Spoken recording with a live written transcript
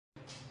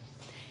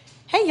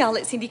Hey y'all,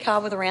 it's Cindy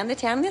Cobb with Around the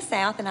Town in the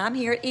South, and I'm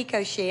here at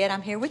Ecoshed.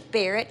 I'm here with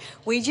Barrett.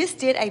 We just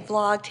did a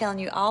vlog telling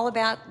you all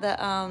about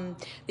the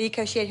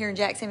Ecoshed here in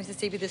Jackson,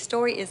 Mississippi. The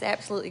story is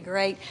absolutely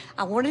great.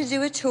 I wanted to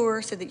do a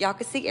tour so that y'all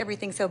could see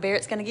everything, so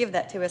Barrett's going to give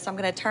that to us. So I'm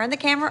going to turn the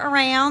camera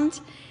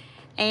around,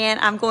 and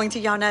I'm going to,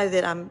 y'all know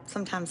that I'm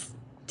sometimes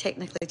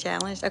technically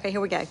challenged. Okay,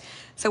 here we go.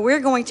 So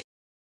we're going to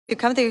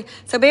come through.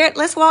 So Barrett,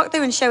 let's walk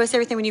through and show us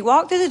everything. When you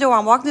walk through the door,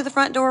 I'm walking through the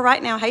front door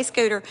right now. Hey,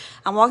 Scooter,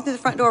 I'm walking through the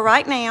front door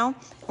right now.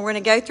 We're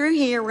going to go through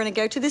here. We're going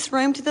to go to this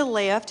room to the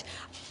left.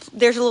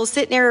 There's a little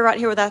sitting area right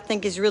here that I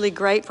think is really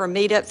great for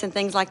meetups and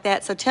things like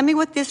that. So tell me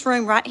what this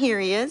room right here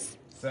is.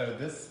 So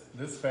this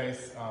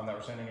space that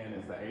we're sitting in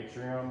is the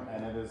atrium,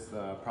 and it is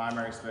the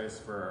primary space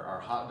for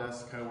our hot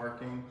desk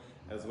co-working,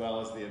 as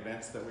well as the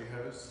events that we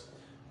host.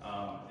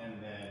 And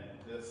then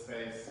this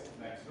space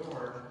next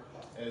door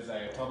is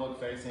a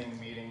public-facing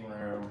meeting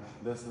room.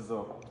 This is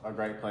a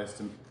great place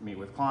to meet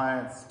with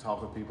clients,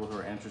 talk with people who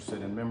are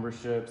interested in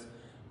memberships,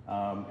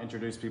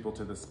 introduce people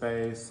to the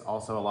space.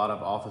 Also, a lot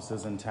of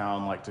offices in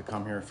town like to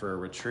come here for a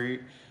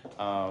retreat,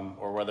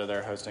 or whether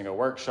they're hosting a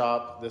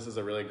workshop. This is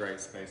a really great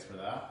space for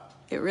that.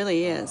 It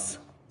really is.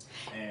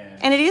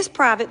 And it is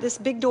private. This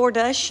big door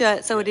does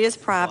shut, so it is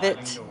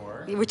private,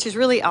 which is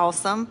really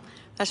awesome.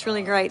 That's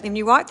really great. Then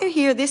you walk through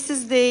here, this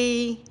is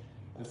the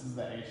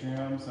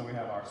atrium. So we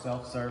have our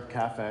self-serve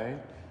cafe.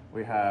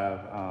 We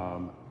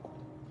have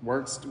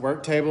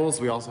work tables.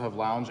 We also have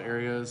lounge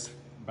areas,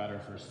 better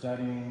for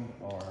studying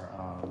or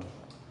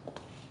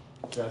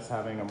just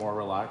having a more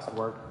relaxed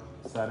work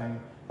setting.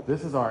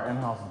 This is our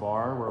in-house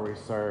bar where we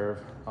serve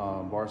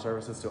bar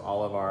services to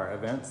all of our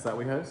events that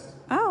we host.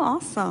 Oh,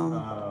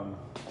 awesome.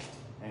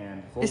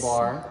 And full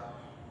bar.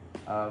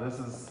 This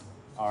is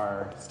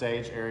our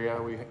stage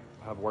area. We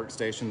have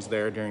workstations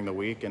there during the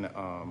week, and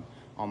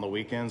on the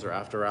weekends or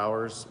after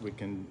hours, we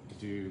can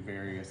do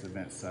various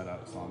event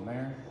setups on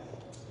there.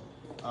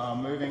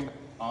 Moving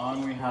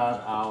on, we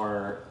have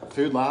our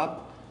food lab.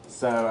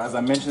 So as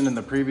I mentioned in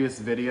the previous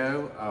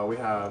video, we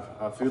have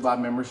a food lab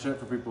membership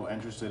for people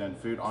interested in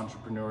food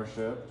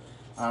entrepreneurship.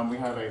 We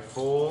have a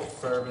full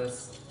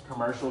service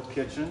commercial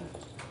kitchen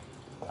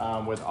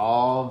with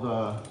all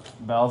the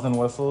bells and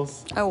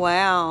whistles. Oh,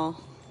 wow.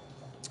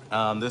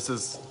 This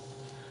is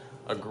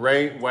a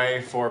great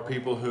way for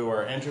people who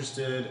are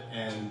interested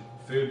in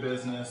food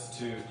business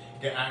to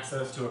get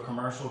access to a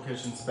commercial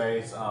kitchen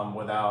space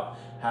without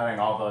having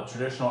all the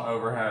traditional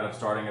overhead of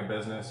starting a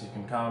business. You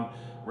can come,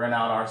 rent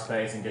out our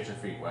space, and get your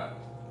feet wet.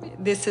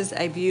 This is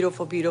a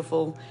beautiful,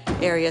 beautiful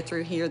area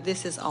through here.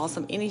 This is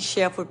awesome. Any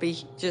chef would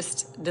be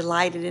just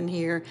delighted in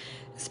here,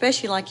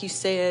 especially like you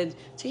said,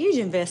 it's a huge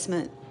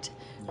investment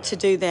to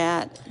do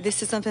that.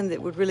 This is something that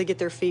would really get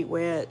their feet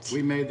wet.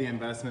 We made the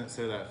investment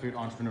so that food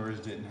entrepreneurs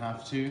didn't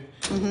have to.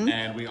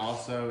 And we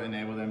also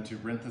enable them to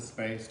rent the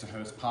space to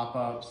host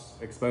pop-ups,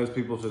 expose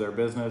people to their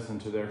business and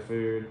to their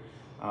food,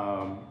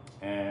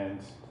 and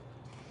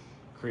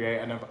create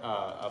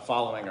a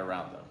following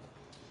around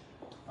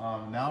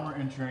them. Now we're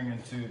entering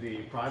into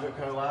the private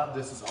collab.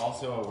 This is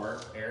also a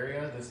work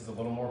area. This is a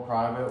little more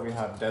private. We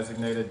have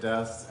designated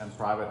desks and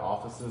private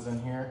offices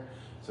in here.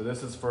 So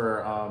this is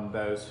for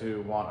those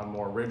who want a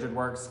more rigid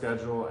work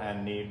schedule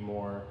and need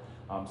more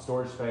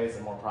storage space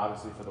and more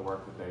privacy for the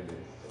work that they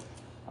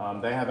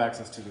do. They have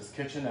access to this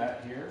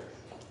kitchenette here,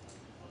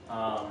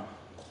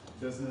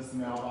 business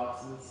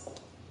mailboxes,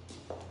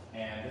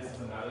 and this is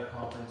another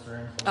conference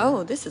room.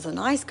 Oh, this is a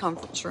nice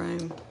conference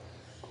room.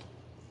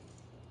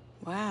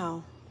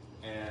 Wow.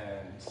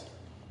 And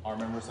our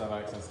members have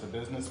access to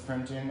business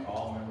printing,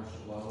 all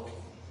membership levels.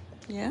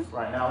 Yeah.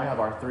 Right now we have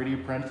our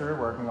 3D printer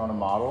working on a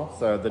model.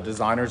 So the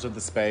designers of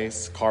the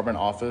space, Carbon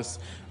Office,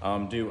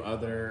 do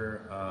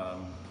other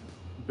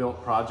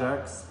built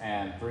projects,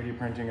 and 3D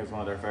printing is one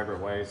of their favorite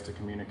ways to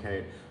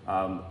communicate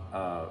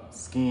a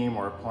scheme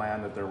or a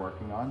plan that they're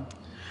working on.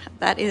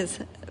 That is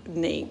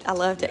neat. I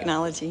love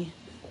technology.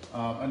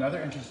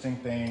 Another interesting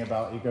thing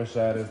about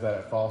Ecoshed is that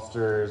it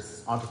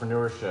fosters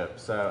entrepreneurship.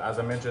 So as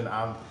I mentioned,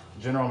 I'm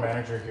general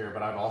manager here,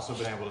 but I've also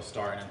been able to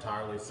start an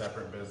entirely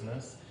separate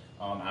business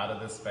out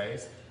of this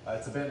space.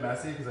 It's a bit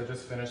messy because I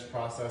just finished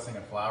processing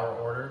a flower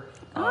order.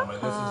 And this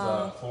is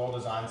a full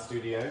design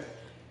studio,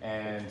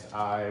 and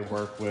I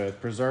work with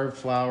preserved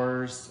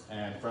flowers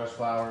and fresh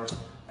flowers,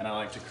 and I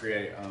like to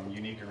create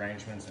unique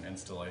arrangements and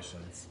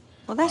installations.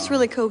 Well, that's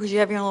really cool because you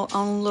have your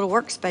own little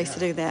workspace to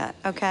do that.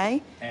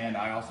 Okay. And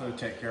I also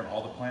take care of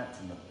all the plants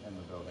in the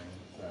building.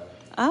 So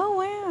oh,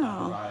 I wow.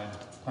 provide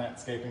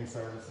plantscaping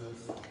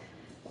services.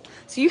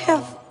 So you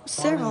have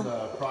several. In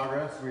the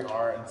progress, we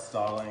are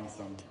installing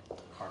some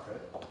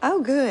carpet.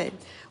 Oh, good.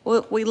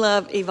 Well, we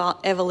love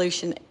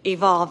evolution,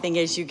 evolving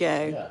as you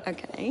go. Yeah.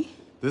 Okay.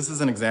 This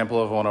is an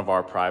example of one of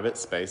our private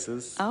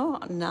spaces. Oh,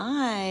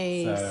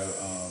 nice.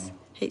 So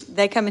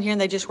they come in here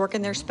and they just work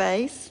in their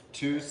space?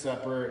 Two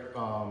separate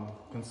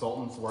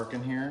consultants work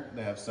in here.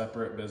 They have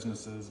separate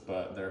businesses,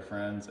 but they're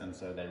friends, and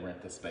so they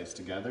rent the space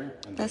together.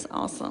 And that's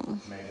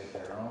awesome. Made it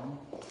their own.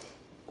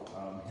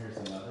 Here's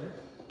another.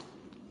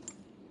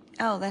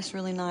 Oh, that's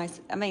really nice.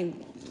 I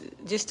mean,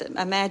 just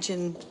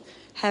imagine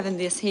having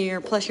this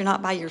here. Plus, you're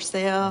not by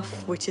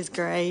yourself, which is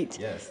great.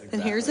 Yes, exactly.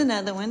 And here's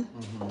another one,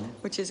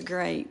 which is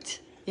great.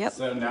 Yep.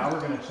 So now we're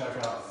going to check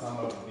out some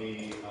of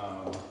the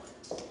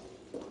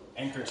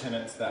anchor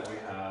tenants that we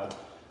have,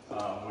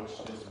 which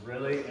is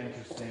really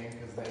interesting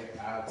because they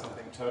add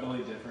something totally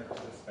different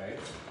to the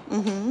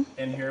space.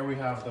 In here we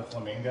have the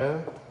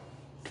Flamingo.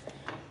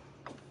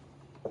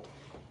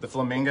 The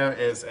Flamingo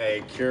is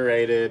a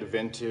curated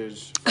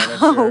vintage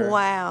furniture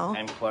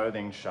and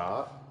clothing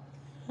shop.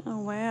 Oh,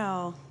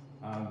 wow.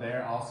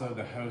 They're also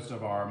the host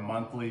of our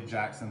monthly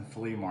Jackson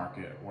Flea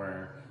Market,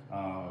 where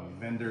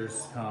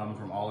vendors come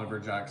from all over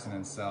Jackson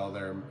and sell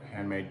their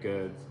handmade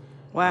goods.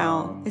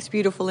 Wow, it's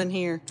beautiful in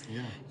here.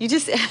 Yeah. You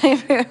just,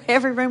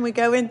 every room we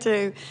go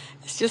into,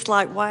 it's just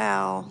like,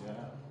 wow. Yeah.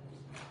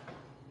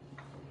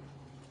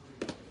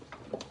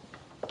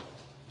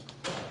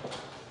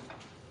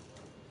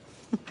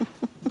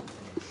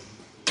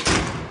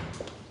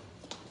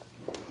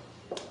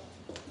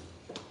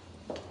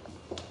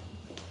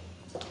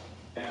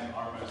 And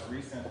our most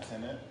recent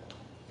tenant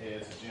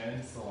is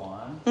Jen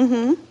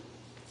Salon.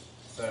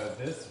 So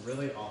this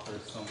really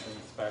offers something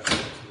special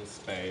to the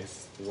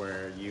space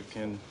where you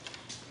can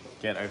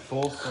get a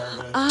full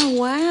service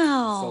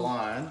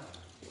salon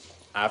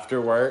after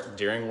work,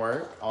 during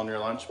work, on your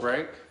lunch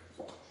break.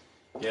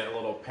 Get a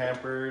little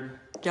pampered.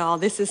 Y'all,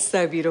 this is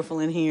so beautiful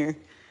in here.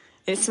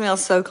 It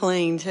smells so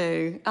clean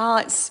too. Oh,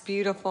 it's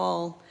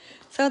beautiful.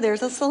 So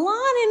there's a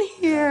salon in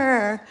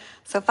here.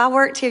 So if I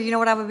worked here, you know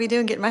what I would be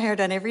doing? Getting my hair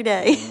done every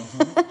day.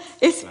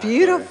 It's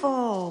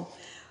beautiful.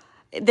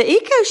 The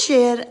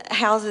Ecoshed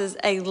houses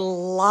a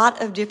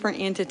lot of different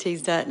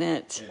entities, doesn't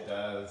it? It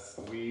does.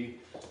 We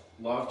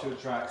love to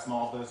attract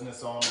small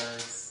business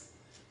owners,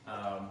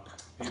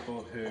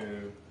 people who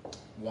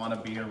want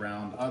to be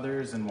around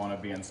others and want to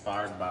be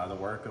inspired by the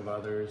work of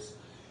others,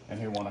 and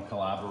who want to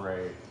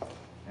collaborate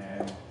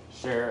and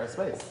share a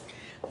space.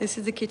 This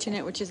is the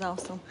kitchenette, which is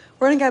awesome.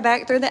 We're going to go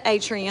back through the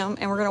atrium,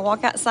 and we're going to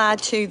walk outside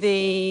to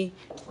the...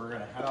 We're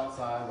going to head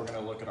outside, we're going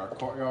to look at our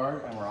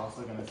courtyard, and we're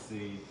also going to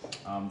see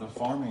the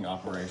farming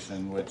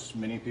operation, which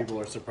many people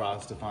are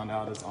surprised to find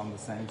out is on the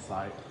same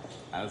site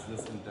as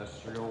this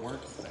industrial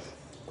workspace.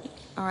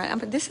 All right,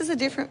 but this is a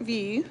different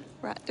view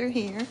right through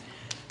here.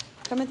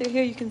 Coming through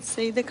here, you can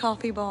see the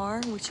coffee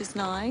bar, which is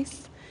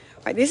nice.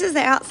 All right, this is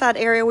the outside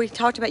area we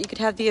talked about. You could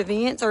have the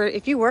events, or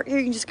if you work here,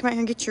 you can just come out here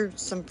and get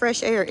some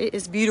fresh air. It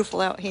is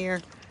beautiful out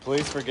here.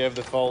 Please forgive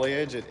the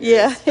foliage. It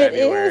is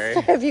February. It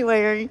is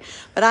February,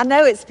 but I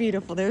know it's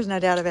beautiful. There's no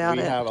doubt about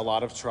it. We have a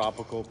lot of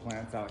tropical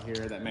plants out here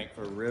that make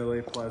for a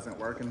really pleasant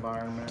work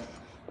environment.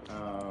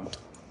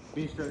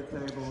 Bistro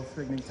tables,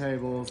 picnic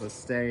tables, a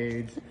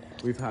stage.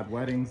 We've had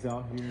weddings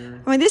out here.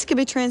 I mean, this could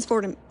be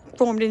transformed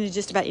into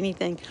just about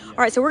anything. Yeah. All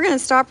right, so we're going to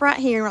stop right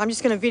here. I'm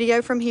just going to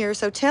video from here.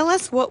 So tell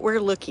us what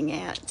we're looking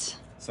at.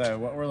 So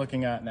what we're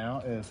looking at now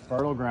is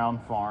Fertile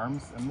Ground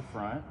Farms in the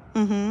front.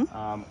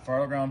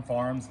 Fertile Ground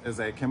Farms is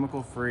a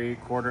chemical-free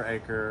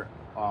quarter-acre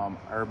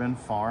urban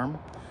farm.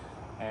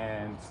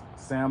 And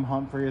Sam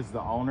Humphrey is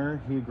the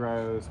owner. He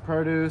grows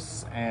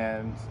produce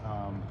and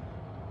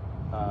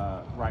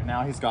right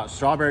now he's got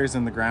strawberries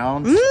in the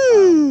ground.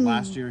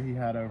 Last year he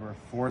had over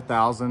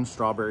 4,000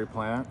 strawberry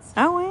plants.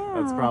 Oh,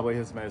 wow. That's probably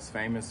his most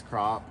famous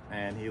crop,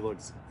 and he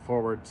looks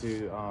forward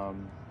to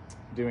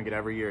doing it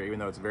every year, even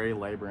though it's very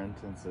labor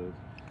intensive.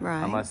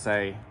 Right. I must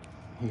say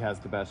he has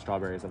the best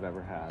strawberries I've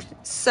ever had.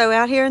 So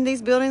out here in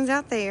these buildings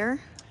out there.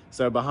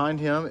 So behind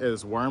him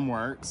is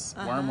Wormworks.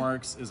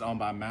 Wormworks is owned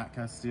by Matt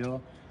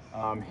Castile.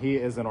 He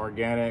is an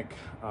organic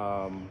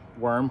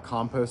worm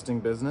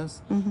composting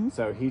business.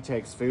 So he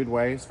takes food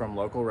waste from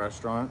local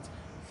restaurants,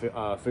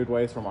 food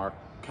waste from our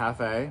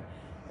cafe,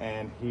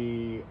 and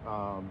he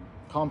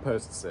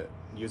composts it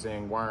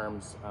using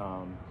worms,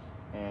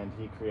 and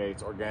he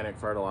creates organic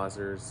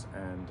fertilizers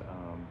and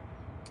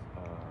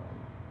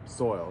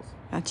soils.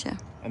 Gotcha.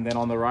 And then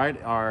on the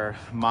right are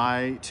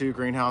my two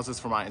greenhouses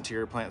for my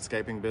interior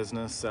plantscaping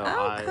business. So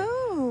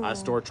cool. I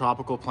store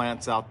tropical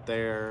plants out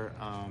there,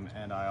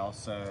 and I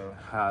also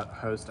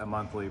host a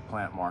monthly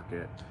plant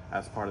market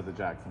as part of the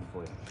Jackson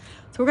Flea.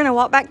 So we're going to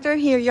walk back through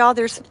here, y'all.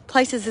 There's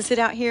places to sit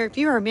out here. If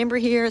you're a member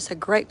here, it's a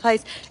great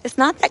place. It's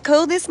not that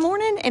cold this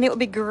morning, and it would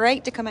be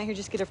great to come out here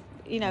just get a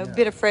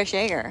bit of fresh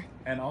air.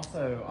 And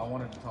also, I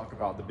wanted to talk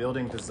about the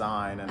building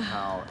design and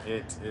how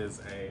it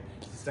is a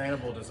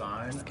sustainable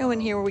design. Let's go in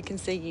here where we can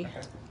see you.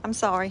 Okay. I'm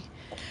sorry.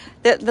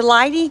 The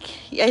lighting,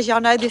 as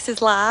y'all know, this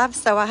is live,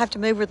 so I have to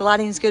move where the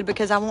lighting is good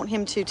because I want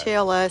him to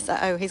tell us.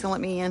 Oh, he's gonna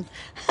let me in.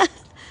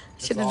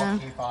 Should have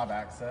known. It's all P5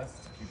 access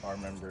to keep our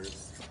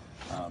members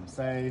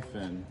safe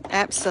and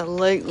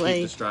absolutely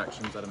keep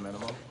distractions at a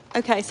minimum.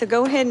 Okay, so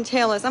go ahead and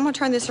tell us. I'm gonna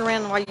turn this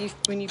around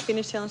when you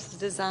finish telling us the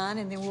design,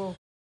 and then we'll.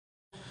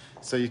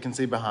 So you can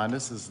see behind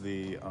us is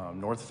the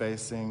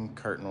north-facing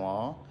curtain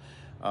wall.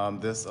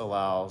 This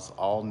allows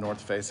all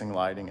north-facing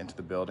lighting into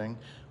the building,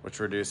 which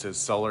reduces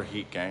solar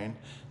heat gain.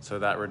 So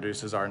that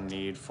reduces our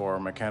need for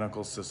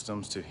mechanical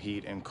systems to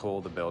heat and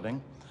cool the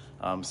building,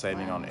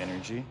 saving on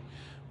energy.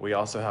 We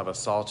also have a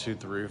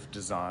sawtooth roof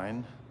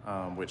design,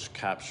 which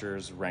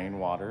captures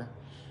rainwater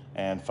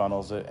and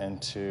funnels it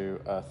into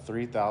a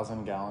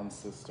 3,000 gallon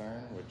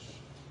cistern, which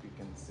you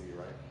can see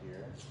right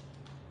here.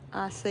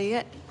 I see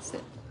it.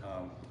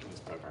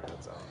 Just poke our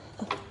heads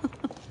out.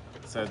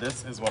 So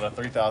this is what a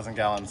 3,000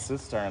 gallon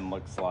cistern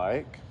looks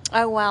like.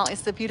 Oh, wow.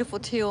 It's the beautiful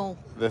teal.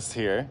 This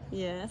here.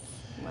 Yes.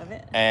 Love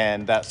it.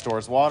 And that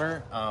stores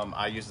water.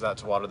 I use that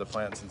to water the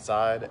plants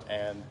inside.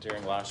 And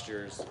during last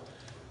year's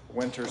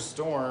winter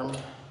storm,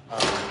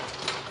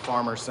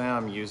 Farmer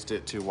Sam used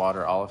it to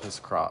water all of his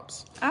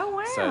crops. Oh,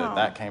 wow. So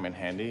that came in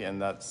handy,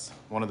 and that's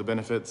one of the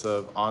benefits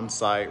of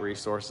on-site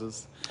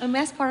resources. And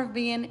that's part of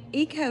being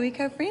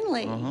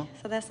eco-friendly.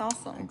 So that's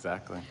awesome.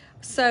 Exactly.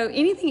 So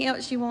anything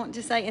else you want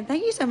to say? And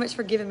thank you so much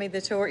for giving me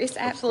the tour. It's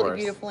absolutely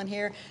beautiful in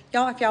here.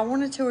 Y'all, if y'all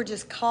want a tour,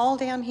 just call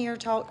down here,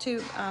 talk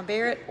to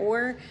Barrett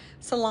or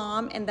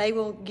Salam, and they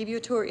will give you a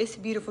tour. It's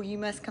beautiful. You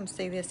must come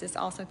see this. It's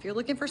awesome. If you're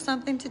looking for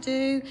something to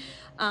do,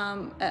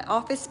 an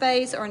office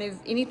space or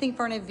anything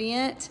for an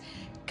event,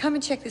 come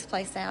and check this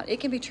place out.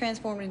 It can be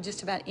transformed into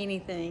just about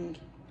anything.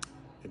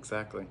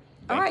 Exactly.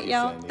 All right,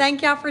 y'all.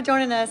 Thank y'all for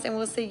joining us, and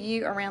we'll see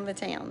you around the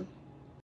town.